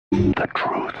The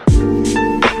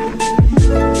truth.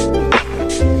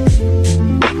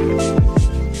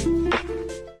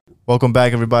 Welcome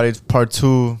back, everybody. It's part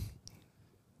 2.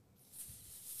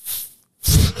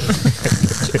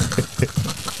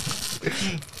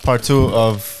 Part 2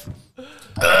 of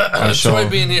our show. Troy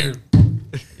being here.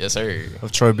 Yes, sir.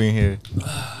 Of Troy being here.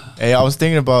 Hey, I was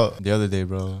thinking about the other day,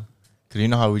 bro. Cause you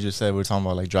know how we just said we're talking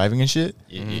about like driving and shit.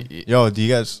 Yeah. Yo, do you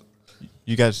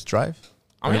guys drive?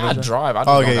 I mean, I drive. I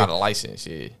just don't got a license.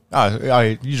 Yeah. Oh, all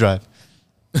right, you drive.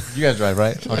 You guys drive,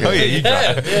 right? Okay. Oh yeah, you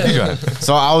drive. You drive.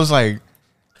 So I was like,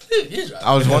 You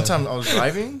drive. one time I was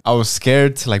driving. I was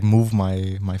scared to like move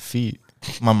my feet,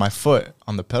 my foot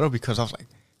on the pedal because I was like,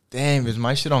 damn, is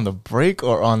my shit on the brake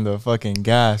or on the fucking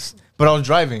gas? But I was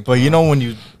driving. But you know when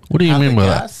you What do you have mean the by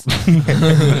gas?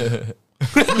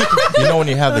 You know when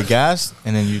you have the gas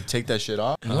and then you take that shit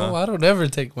off No, I don't ever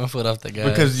take my foot off the gas.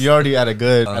 because you're already at a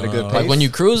good pace. Like when you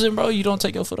cruising, bro, you don't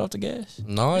take your foot off the gas.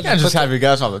 no, I you can't just have your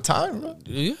gas all the time, bro.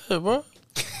 yeah, bro.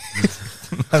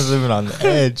 I was living on the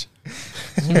edge.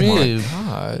 What you mean?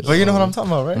 God. But you know what I'm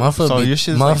talking about, right? My foot, so be, your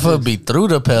shit's my like foot this. be through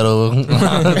the pedal.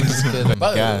 Just kidding.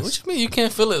 But Gas. what you mean you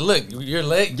can't feel it? Look, your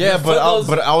leg. Yeah, your but foot I, goes-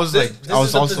 but I was this, like, this I was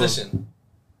is the also position.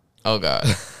 Oh God.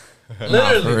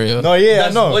 Literally. For real. no, yeah, I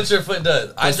That's know. what your foot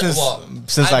does. I just since walk.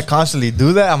 since I constantly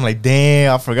do that, I'm like,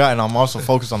 damn, I forgot, and I'm also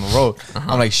focused on the road.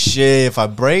 I'm like, shit, if I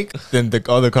brake, then the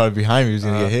other car behind me is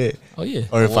gonna get hit. Oh yeah.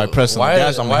 Or if I press on Why, the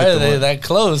gas, I'm why gonna are hit the they one. that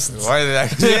close? Why are they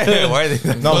that? Why are they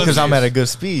that No, because I'm at a good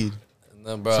speed.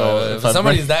 No, bro. So if if I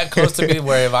somebody's break- that close to me,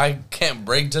 where if I can't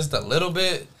brake just a little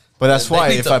bit, But that's They why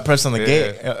need if to- I press on the Yeah.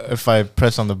 gate, if I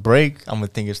press on the brake, I'm gonna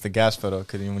think it's the gas pedal.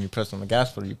 Because when you press on the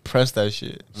gas pedal, you press that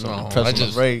shit. So No, you press I on the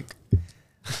just- brake.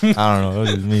 I don't know. It was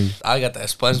just me, I got that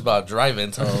SpongeBob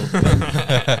driving. So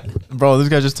bro. This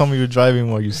guy just told me you're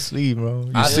driving while you sleep, bro.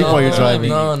 You sleep while you're driving.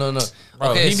 No. Bro,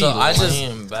 Okay, he so be I just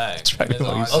laying back. Driving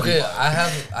while you It's all- okay. I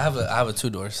have a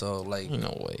 2-door. So like Ain't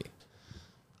no way.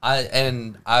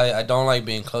 I don't like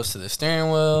being close to the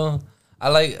steering wheel. I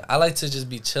like to just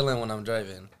be chilling when I'm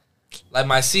driving. Like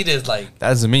my seat is like That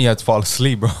doesn't mean you have to fall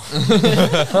asleep, bro.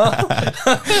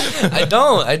 I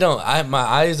don't. My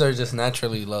eyes are just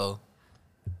naturally low,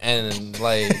 and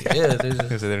like yeah, they're just,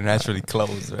 Because they're naturally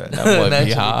closed, right? That boy be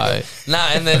Naturally. high. nah.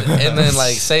 And then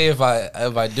like say if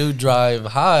I do drive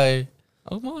high,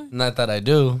 Oh my. not that I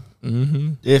do.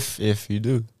 Mm-hmm. If you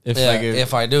do, Yeah,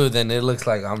 if I do, then it looks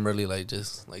like I'm really like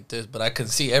just like this, but I can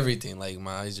see everything. Like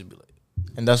my eyes would be like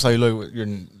and that's how you look with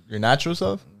your natural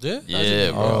self. yeah,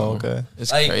 Yeah, bro. Oh, okay.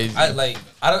 It's Like crazy.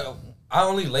 I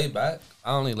only lay back.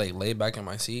 I only like lay back in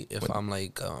my seat if I'm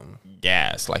like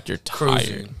Gas, like you're tired.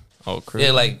 cruising. Oh,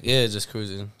 cruising. Just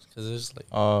cruising because it's like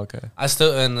Oh, okay. I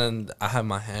still and then I have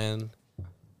my hand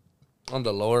on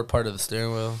the lower part of the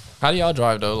steering wheel. How do y'all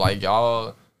drive though? Like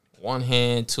y'all, one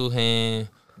hand, two hand,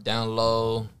 down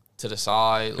low, to the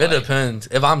side. It Like, depends.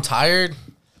 If I'm tired,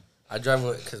 I drive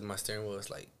with because my steering wheel is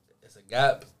like it's a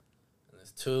gap, and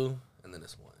it's 2, and then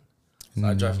it's 1. So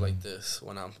I drive like this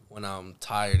when I'm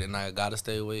tired and I gotta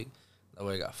stay awake. That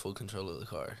way I got full control of the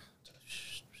car.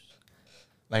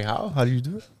 Like how? How do you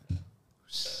do it?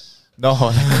 No.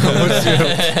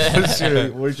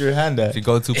 Where's your hand at? If you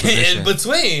go to in position.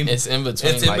 between, It's in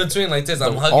between. it's in like, between like this.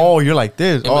 I'm hugging. Oh, you're like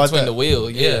this. In Oh, between the wheel.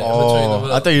 Yeah. Yeah. between the Oh,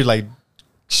 wheel. I thought you were like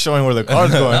showing where the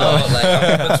car's going. No, Oh. like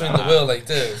I'm in between the wheel like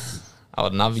this. I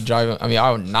would not be driving. I mean,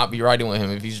 I would not be riding with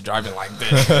him if he's driving like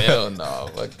this. Hell no.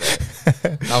 Fuck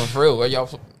that. No, for real. Where y'all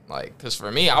like? Because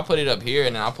for me, I'll put it up here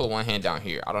and then I'll put one hand down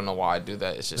here. I don't know why I do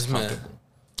that. It's just Man. comfortable.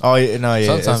 Oh yeah, no, yeah.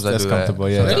 Sometimes I that's do that. comfortable.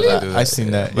 Yeah, Sometimes I do that. I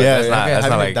seen that. But Yeah, that's not- that's having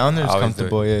not it like down there is I always do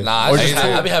comfortable. it. Yeah. Nah, Or I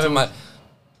just be having my.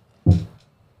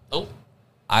 Oh,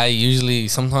 I usually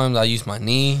sometimes I use my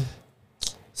knee.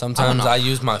 Sometimes know. I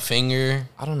use my finger.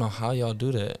 I don't know how y'all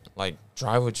do that. Like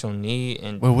drive with your knee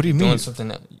and Wait, what do you doing mean? something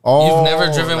that. Oh, You've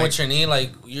never driven like, with your knee, like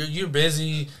you're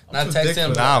busy, not too thick texting.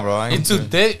 for that. Nah, bro. I You're ain't too doing-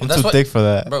 thick. I'm That's too what, thick for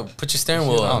that. bro. Put your steering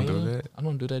wheel I on. don't do that. I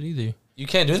don't do that either. You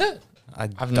can't do that.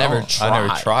 I've never tried. I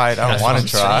never tried. I don't want to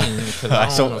try.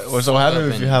 So what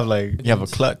happens if you have like you have a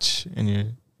clutch and you?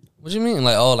 What do you mean?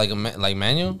 Like like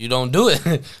manual? You don't do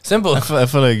it. Simple. I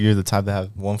feel like you're the type to have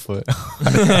one foot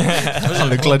on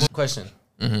the clutch. Question: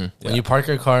 Mm-hmm. When you park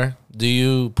your car, do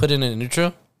you put it in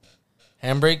neutral,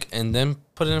 handbrake, and then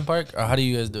put it in park, or how do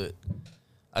you guys do it?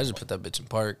 I just put that bitch in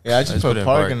park. Yeah, I just put put it in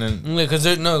park park. and then Yeah,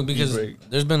 because brake.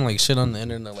 there's been like shit on the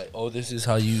internet like, oh, this is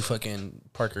how you fucking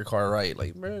park your car right,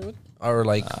 like, bro, what? Or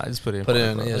like I just put it in. put it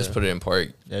in. bro. Yeah. Just put it in park.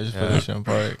 yeah, just put that shit in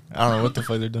park. I don't know what the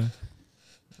fuck they're doing.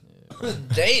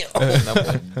 Damn.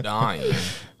 That boy dying.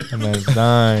 That man's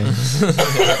dying.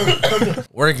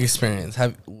 Work experience.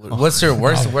 What's your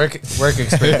worst work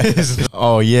experience?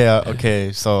 Oh yeah,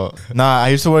 okay. So I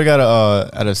used to work at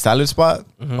a salad spot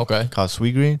Okay. called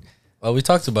Sweet Green. Oh, we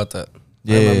talked about that. I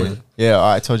Yeah, remember. yeah.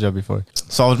 I told you before.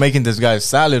 So I was making this guy's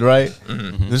salad, right?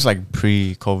 This is like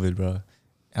pre-COVID, bro.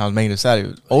 And I was making the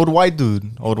salad. Old white dude.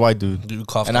 You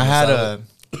coughed And I on the had salad.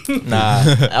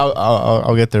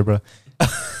 I'll get there, bro.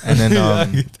 And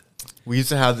then we used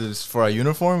to have this for our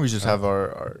uniform. We just have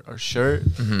our shirt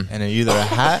and then either a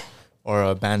hat or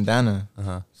a bandana.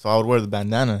 So I would wear the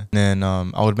bandana. And then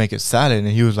I would make it salad. And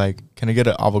he was like, "Can I get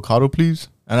an avocado, please?"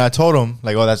 And I told him,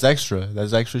 like, "Oh, that's extra.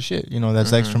 That's extra shit. You know,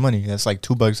 that's extra money. That's like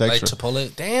 $2 extra." Like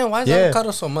Chipotle. Damn, why is Yeah.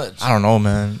 avocado so much? I don't know,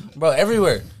 man. Bro,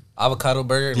 everywhere. Avocado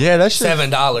burger. Yeah, that shit-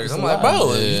 $7. I'm like,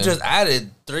 bro, Yeah. you just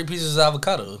added 3 pieces of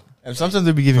avocado. And sometimes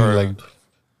they be giving me like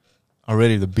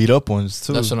already the beat up ones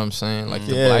too. That's what I'm saying. Like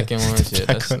the Yeah. blackened ones. Yeah,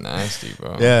 Black that's one. nasty,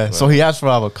 bro. Yeah. But So he asked for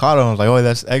avocado. And I was like, "Oh,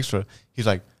 that's extra." He's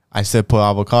like, "I said put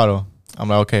avocado." I'm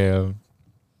like, "Okay."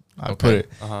 I put it.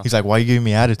 He's like, "Why you giving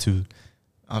me attitude?"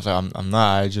 I was like, I'm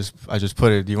not. I just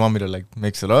put it. Do you want me to like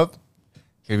mix it up?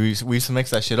 Okay, we used to mix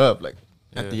that shit up. Like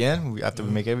at the end, after we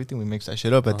make everything, we mix that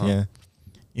shit up at the end.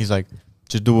 He's like,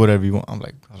 "Just do whatever you want." I was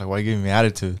like, "Why you giving me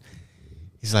attitude?"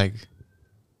 He's like,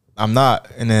 "I'm not."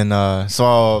 And then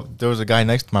so there was a guy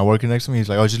working next to me. He's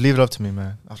like, "Oh, just leave it up to me,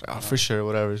 man." I was like, "Oh, for sure,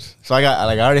 whatever." So I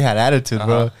already had attitude,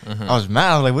 bro. I was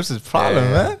mad. I was like, "What's his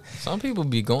problem, man?" some people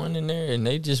be going in there and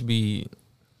they just be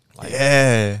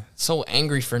Yeah, so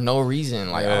angry for no reason.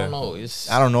 Like I don't know. It's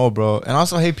I don't know, bro. And I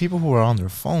also hate people who are on their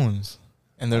phones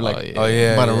and they're like, yeah. Oh,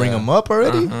 yeah, about to ring them up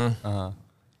already.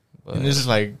 but And it's just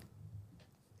like,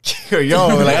 yo,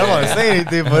 like I don't want to say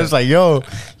anything, but it's like, yo,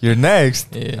 you're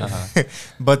next. yeah.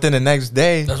 But then the next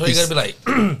day, That's why you gotta be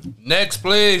like, next,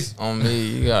 please. On me,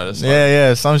 you gotta start.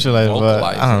 yeah, some shit like that. But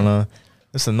I Vocalizing. don't know.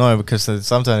 It's annoying because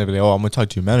sometimes they be like, "Oh, I'm gonna talk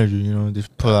to your manager." You know,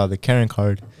 just pull out the Karen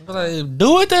card. Be like,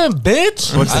 do it then,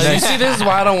 bitch. What's the You next- see, this is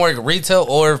why I don't work retail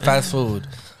or fast food.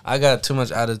 I got too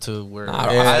much attitude. Where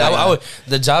I would,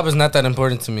 the job is not that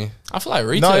important to me. I feel like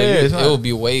retail, it's not. it would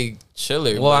be way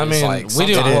chiller. Well, but I it's mean, like we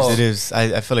do- It Well, is. It is.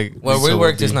 I feel like Where we retail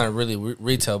worked would is be- not really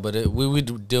retail, but we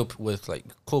do deal with like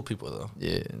cool people though.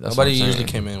 Yeah, that's Nobody what I'm usually saying.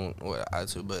 came in with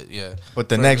attitude, but yeah. But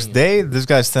the For next me. day, this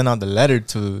guy sent out the letter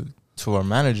to our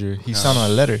manager. He sent out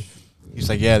a letter. He's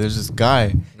like, "Yeah, there's this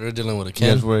guy. We're dealing with a He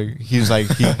has kid. work." He's like,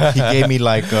 he gave me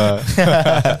like thug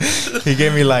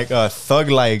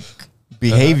like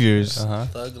behaviors.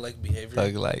 Thug like behavior.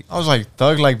 Thug like. I was like,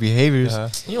 thug like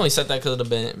behaviors. You only said that because of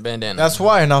the bandana. That's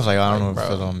why. And I was like, I don't know if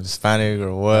Bro. I'm Hispanic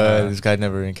or what. This guy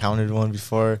never encountered one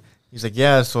before. He's like,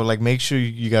 "Yeah, so like make sure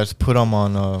you guys put them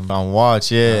on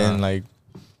watch, and like,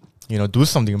 you know, do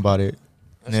something about it."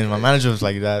 And then my manager was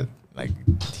like that. Like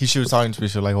she was talking to me,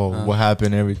 she was like, "Oh, what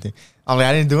happened?" And everything. I'm like,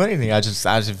 I didn't do anything. I just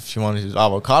asked if she wanted his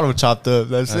avocado chopped up.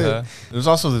 That's it. There was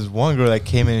also this one girl that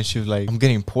came in and she was like, "I'm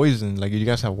getting poisoned. Like, you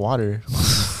guys have water."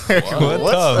 What's the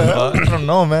hell? I don't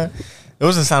know, man. It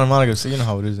was in Santa Monica, so you know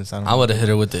how it is in Santa I Monica. would have hit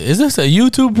her with the. Is this a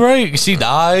YouTube break? She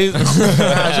died.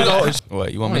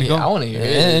 What, you want me to I go? want to hear it.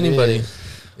 Anybody?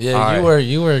 Yeah, All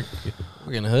you were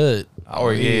in the hood. I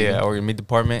work in meat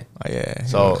department. Oh, yeah.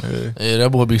 So- Yeah, that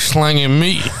boy be slanging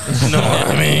meat. You know what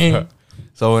I mean?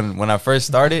 So when I first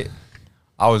started,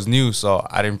 I was new, so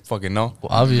I didn't fucking know. Well,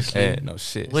 obviously. Hey, no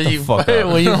shit. When Shut you the fuck up.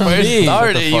 when you first Shut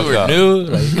started, the you fuck were up. new.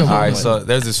 Like, come All on, right, man. so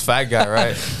there's this fat guy,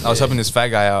 right? I was helping this fat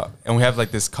guy out, and we have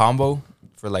like this combo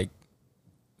for like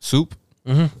soup.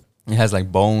 It has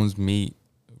like bones, meat,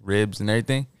 ribs, and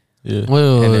everything. Yeah.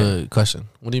 Wait, question.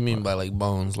 What do you mean by like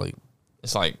bones? Like,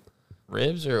 It's like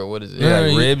ribs or what is it? Yeah, Yeah,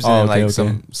 like you- ribs Oh, and okay, like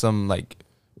okay. some like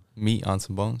meat on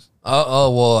some bones.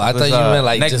 well, I thought you meant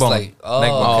like neck just bone. like, Neck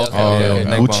bone. okay, Oh, okay, yeah, okay. okay.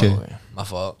 neck Uche. bone. My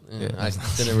fault. Yeah. I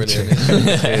didn't really.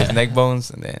 Yeah, his neck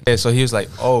bones, and then so he was like,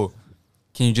 "Oh,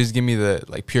 can you just give me the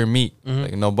like pure meat,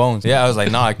 like no bones?" Yeah, I was like,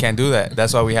 "No, I can't do that.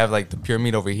 That's why we have like the pure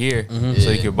meat over here, so you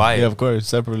Yeah. can buy it." Yeah, of course,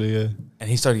 separately, yeah. And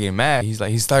he started getting mad. He's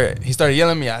like, he started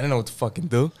yelling at me. I didn't know what to fucking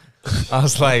do. I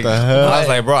was like, the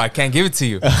hell? "Bro, I can't give it to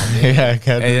you." Yeah, I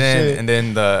can't do shit. and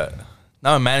then the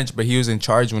not a manager, but he was in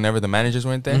charge whenever the managers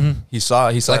went there. He saw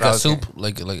Like that I a was soup,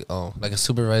 like a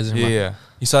supervisor. yeah.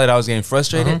 He saw that I was getting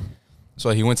frustrated. So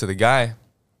he went to the guy.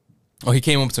 Oh, he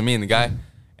came up to me and the guy,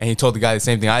 and he told the guy the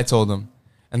same thing I told him.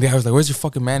 And the guy was like, "Where's your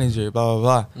fucking manager?" Blah,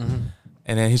 blah, blah.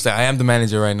 And then he's like, "I am the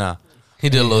manager right now." He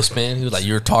did a little spin. He was like,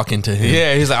 "You're talking to him."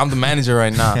 Yeah, he's like, "I'm the manager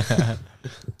right now."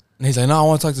 And he's like, "No, I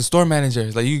want to talk to the store manager."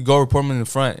 He's like, "You can go report me in the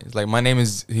front." He's like, "My name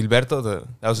is Gilberto."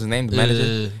 That was his name, the manager.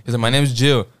 Yeah. He's like, "My name is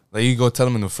Jill." Like, you can go tell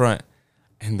him in the front.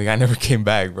 and the guy never came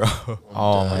back, bro.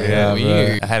 Oh my Yeah, god,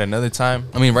 weird. bro. I had another time.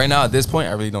 I mean, right now at this point,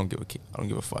 I really don't give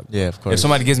a fuck. Yeah, of course. If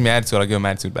somebody gives me attitude, I'll give him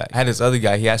attitude back. I had this other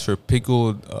guy. He asked for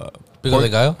pickled, Pico de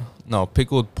gallo? no,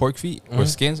 pickled pork feet or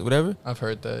skins, whatever. I've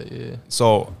heard that. Yeah.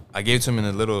 So I gave it to him in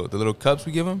the little cups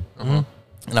we give him, and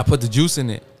I put the juice in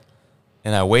it,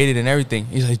 and I weighed it and everything.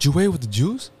 He's like, "Did you weigh it with the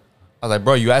juice?" I was like,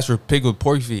 "Bro, you asked for pickled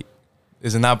pork feet.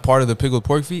 Is it not part of the pickled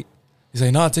pork feet?" He's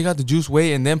like, "No, take out the juice,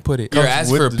 weigh it, and then put it. You're Comes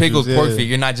asking with for the pickled juice, pork yeah. feet.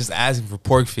 You're not just asking for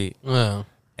pork feet." Yeah.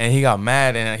 And he got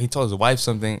mad, and he told his wife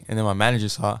something, and then my manager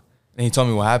saw, and he told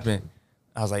me what happened.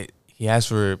 I was like, he asked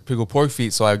for pickled pork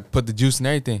feet, so I put the juice and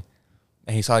everything.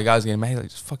 And he saw the guy was getting mad. He's like,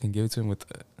 just fucking give it to him with,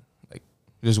 like,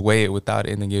 just weigh it without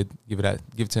it, and then give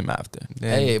it to him after.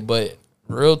 Then, Hey, but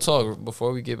real talk.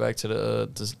 Before we get back to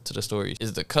the stories,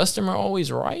 is the customer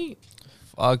always right?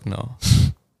 fuck no.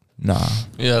 Nah,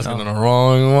 Yeah, that's going the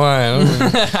wrong one.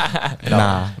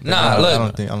 nah, Nah, I look.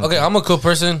 don't think. Okay, I'm a cool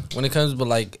person when it comes, but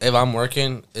like if I'm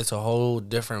working, it's a whole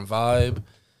different vibe.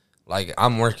 Like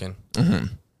I'm working.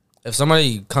 If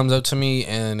somebody comes up to me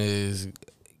and is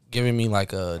giving me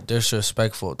like a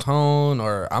disrespectful tone,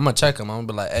 or I'm gonna check them, I'm gonna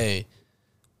be like, "Hey,"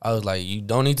 I was like, "You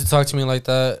don't need to talk to me like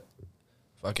that.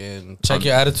 Fucking check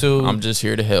your attitude." I'm just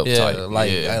here to help. yeah, type.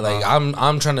 like Yeah.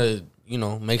 I'm trying to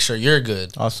make sure you're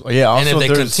good. Also, yeah. Also, And if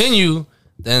they there's- continue,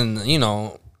 then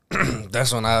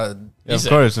that's when I. Yeah, of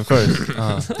course.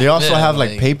 They also Yeah, have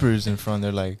like like- papers in front.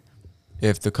 They're like,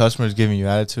 if the customer is giving you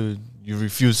attitude, you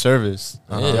refuse service.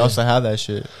 They also have that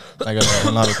shit like in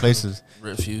a lot of places.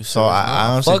 Refuse. So I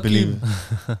honestly Fuck you. believe,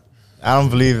 I don't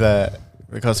believe that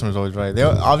the customer's always right. They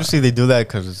obviously they do that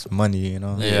because it's money, you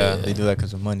know. Yeah. They do that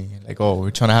because of money. Like, oh,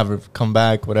 we're trying to have her come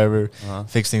back, whatever,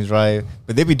 fix things right.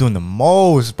 But they be doing the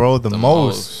most, bro. The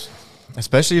most.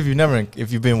 Especially if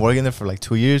you've been working there for like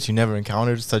 2 years, you never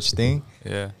encountered such thing.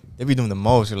 Yeah. They be doing the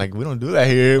most. You're like, we don't do that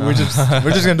here. We're just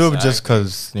gonna do it just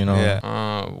because, you know.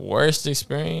 Yeah. Worst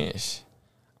experience.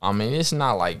 I mean, it's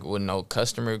not like with no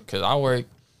customer because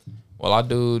I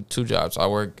do 2 jobs. I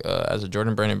work as a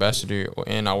Jordan brand ambassador,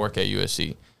 and I work at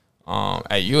USC.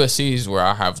 At USC is where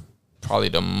I have probably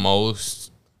the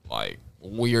most like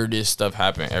weirdest stuff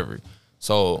happen ever.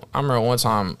 So I remember one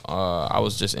time I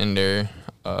was just in there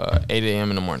 8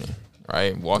 a.m. in the morning,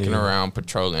 right, walking around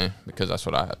patrolling because that's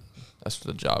what I had. That's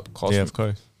the job calls. Yeah, me. of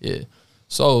course. Yeah.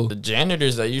 So the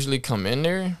janitors that usually come in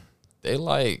there,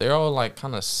 they're all like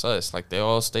kind of sus. Like they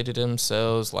all stated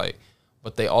themselves, like,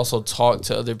 but they also talk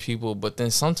to other people. But then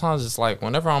sometimes it's like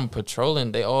whenever I'm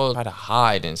patrolling, they all try to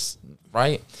hide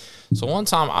right. So one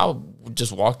time I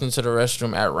just walked into the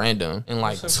restroom at random and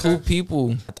like 2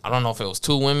 people, I don't know if it was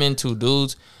 2 women, 2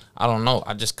 dudes. I don't know.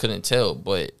 I just couldn't tell.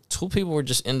 But 2 people were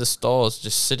just in the stalls,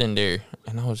 just sitting there.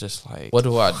 And I was just like, what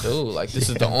do I do? Like, this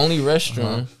is the only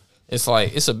restroom. It's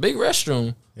like, it's a big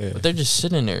restroom, but they're just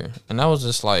sitting there. And that was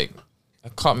just like,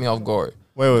 it caught me off guard.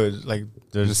 Wait, like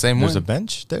there's one? a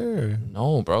bench there. Or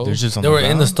No, bro. there's just on They were in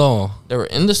the ground? stall. They were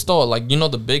in the stall. Like, you know,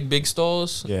 the big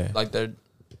stalls? Yeah. Like, they're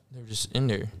just in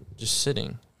there, just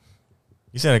sitting.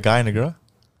 You said a guy and a girl.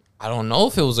 I don't know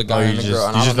if it was a guy Oh, and a girl.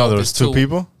 And you I just don't know there if was it's 2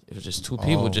 people. It was just 2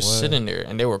 people Oh, just what? sitting there,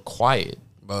 and they were quiet.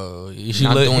 Bro,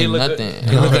 Not doing nothing.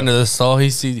 He look into the stall. He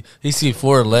see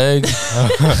 4 legs.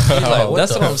 He's like, what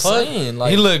That's the what I'm fuck? saying.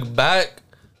 Like, He look back.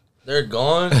 They're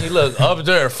gone. He look up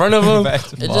there in front of him. it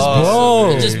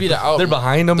just be the out. They're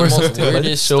behind him the or most something. Like,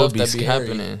 weirdest this show stuff would be that be scary.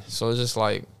 happening. So it's just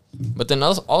like, but then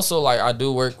also like I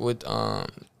do work with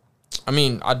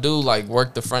I do like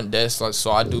work the front desk, like,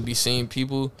 so I do be seeing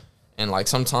people, and like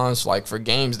sometimes like for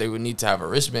games they would need to have a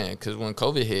wristband because when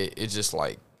COVID hit, it's just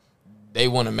like they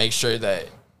want to make sure that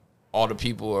all the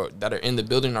people that are in the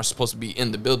building are supposed to be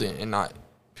in the building and not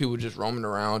people just roaming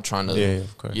around trying to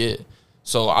Of course.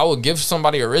 So I would give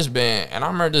somebody a wristband, and I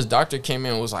remember this doctor came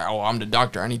in and was like, "Oh, I'm the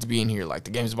doctor. I need to be in here. Like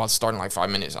the game's about to start in like 5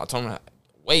 minutes." I told him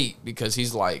wait because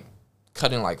he's like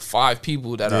cutting like 5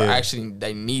 people that are actually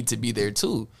they need to be there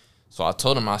too. So I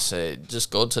told him, I said, just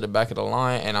go to the back of the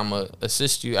line and I'm going to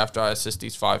assist you after I assist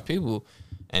these 5 people.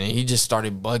 And he just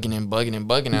started bugging.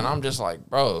 And I'm just like,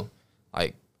 bro,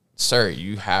 like, sir,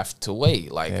 you have to wait.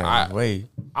 Like, wait.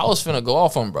 I was finna go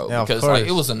off on bro Yeah, of because like course.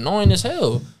 it was annoying as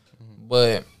hell.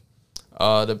 But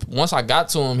once I got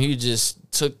to him, he just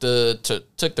took the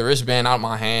wristband out of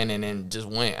my hand and then just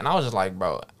went. And I was just like,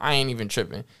 bro, I ain't even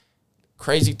tripping.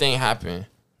 Crazy thing happened.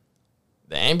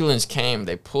 The ambulance came.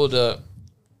 They pulled up.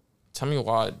 Tell me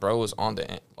why bro was on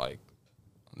the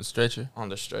stretcher. on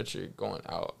the stretcher going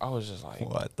out. I was just like,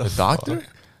 What The doctor?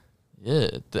 yeah,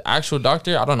 the actual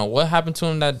doctor. I don't know what happened to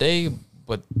him that day,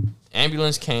 but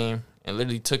ambulance came and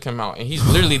literally took him out, and he's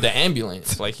literally the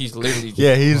ambulance. Like he's literally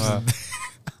Yeah, he's.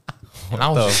 And I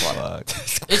was just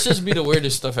like, It's just be the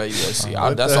weirdest stuff at USC.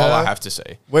 What That's the all I hell? have to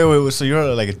say. Wait. So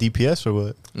you're like a DPS or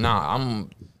what? Nah, I'm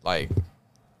like,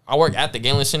 I work at the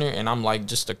Galen Center, and I'm like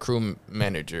just a crew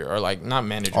manager, or like not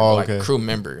manager, Oh, but okay. like crew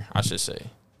member, I should say.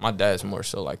 My dad's more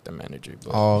so like the manager.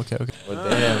 But Oh, okay. But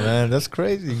damn, man, that's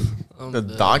crazy. I'm The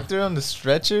dead. doctor on the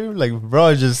stretcher, like,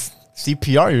 bro, just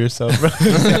CPR yourself, bro.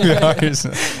 CPR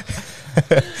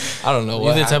yourself. I don't know You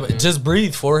what the type of- happened. just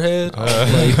breathe, forehead.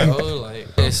 like, oh, like,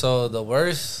 Okay, so the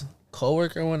worst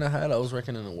coworker one I had, I was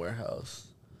working in a warehouse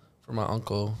for my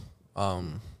uncle.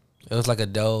 It was like a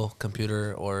Dell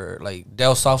computer or like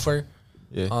Dell software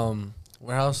Yeah.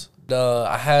 warehouse.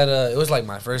 I had it was like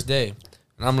my first day,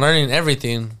 and I'm learning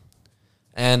everything.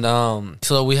 And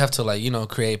so we have to like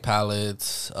create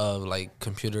pallets of like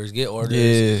computers, get orders.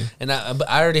 Yeah. And but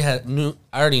I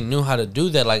already knew how to do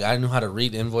that. Like I knew how to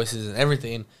read invoices and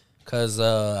everything, cause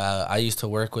I used to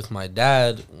work with my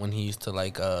dad when he used to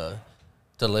like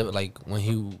deliver, like when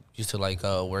he used to like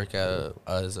work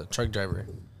as a truck driver.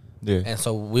 Yeah. And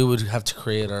so we would have to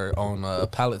create our own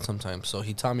palette sometimes. So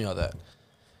he taught me all that.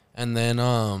 And then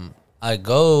I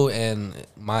go, and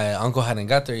my uncle hadn't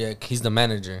got there yet. He's the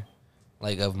manager,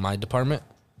 like, of my department.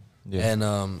 Yeah.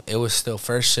 And it was still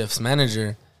first shift's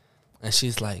manager. And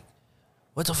she's like,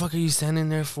 what the fuck are you standing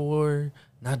there for?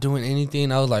 Not doing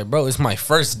anything? I was like, bro, it's my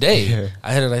first day. Yeah.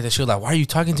 I had it like that. She was like, why are you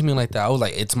talking to me like that? I was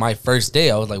like, it's my first day.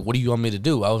 I was like, what do you want me to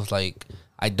do? I was like,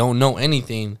 I don't know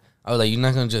anything. I was like, you're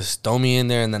not going to just throw me in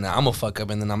there and then I'm going to fuck up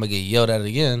and then I'm going to get yelled at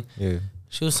again. Yeah.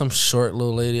 She was some short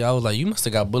little lady. I was like, you must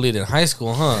have got bullied in high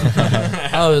school, huh?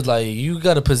 I was like, you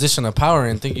got a position of power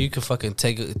and think you could fucking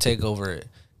take over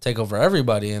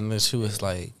everybody. And then she was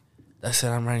like, that's it,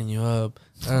 I'm writing you up.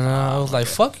 And I was like,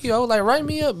 fuck you. I was like, write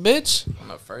me up, bitch. on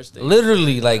the first day.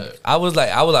 Literally, like, I was like,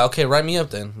 okay, write me up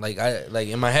then. Like,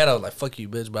 in my head, I was like, fuck you,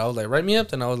 bitch. But I was like, write me up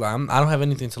then. I was like, I don't have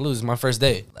anything to lose. It's my first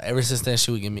day. Like, ever since then,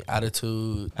 she would give me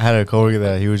attitude. I had a coworker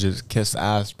that he would just kiss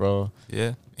ass, bro.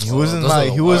 Yeah. He wasn't those are like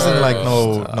the he wasn't like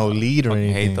worst. no lead or Fucking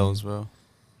anything. hate those, bro.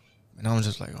 And I was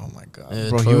just like, oh my god, Yeah,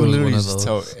 bro. He Troy would was literally one of just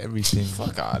tell those. everything.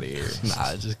 Fuck out of here.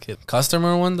 Nah, just kidding.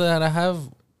 Customer one that I have.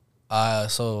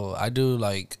 So I do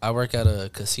like I work at a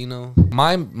casino.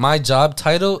 My job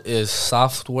title is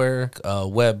software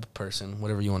web person,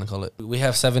 whatever you want to call it. We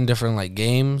have 7 different like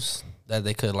games that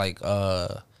they could like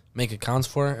make accounts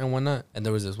for and whatnot. And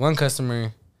there was this one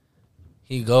customer.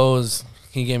 He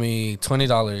gave me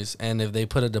 $20, and if they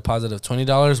put a deposit of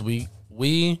 $20,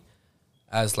 we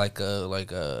as like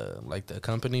the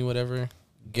company whatever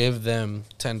give them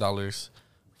 $10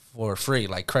 for free,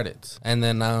 like credits. And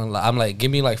then I'm like,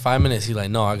 give me like 5 minutes. He's like,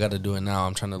 no, I gotta do it now.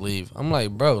 I'm trying to leave. I'm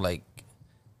like, bro, like,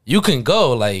 you can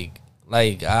go. Like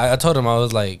I told him, I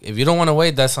was like, if you don't want to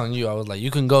wait, that's on you. I was like,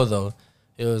 you can go though.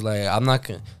 It was like, I'm not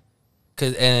gonna,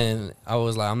 and I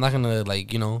was like, I'm not gonna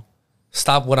like,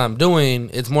 stop what I'm doing.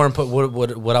 It's more important.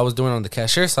 What I was doing on the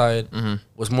cashier side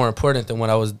was more important than what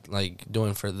I was like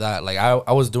doing for that. Like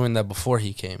I was doing that before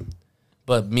he came.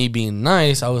 But me being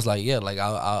nice, I was like, yeah, like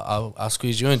I'll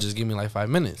squeeze you in. Just give me like 5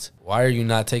 minutes. Why are you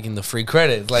not taking the free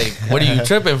credit? Like, what are you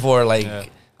tripping for? Like,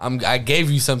 I gave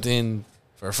you something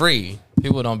for free.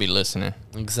 People don't be listening.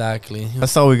 Exactly.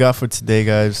 That's all we got for today,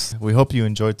 guys. We hope you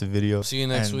enjoyed the video. See you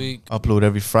next And week. Upload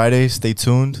every Friday. Stay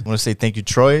tuned. I want to say thank you,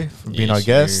 Troy, for being our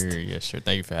guest. Yes, sure.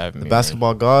 Thank you for having The me.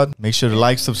 Basketball God. Make sure to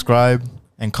like, subscribe,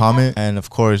 and comment. And of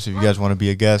course, if you guys want to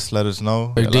be a guest, let us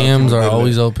know. Your A lot of DMs people are did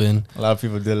always let- open. A lot of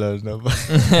people did let us know.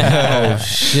 Oh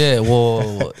shit!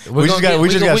 Well, we just got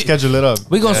to schedule it up.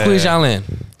 We gonna Yeah. squeeze y'all in. Yeah,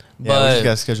 we But just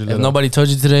got to schedule it if up. nobody told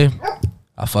you today,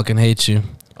 I fucking hate you.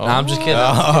 Nah, I'm just kidding.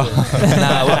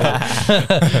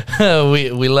 Nah,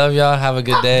 we love y'all. Have a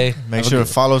good day. Make sure to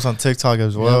follow us on TikTok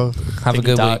as well. Have a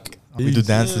good TikTok. week. We do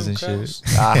dances and shit.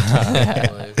 All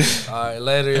right,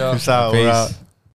 later, y'all. Peace out. We're Peace. out.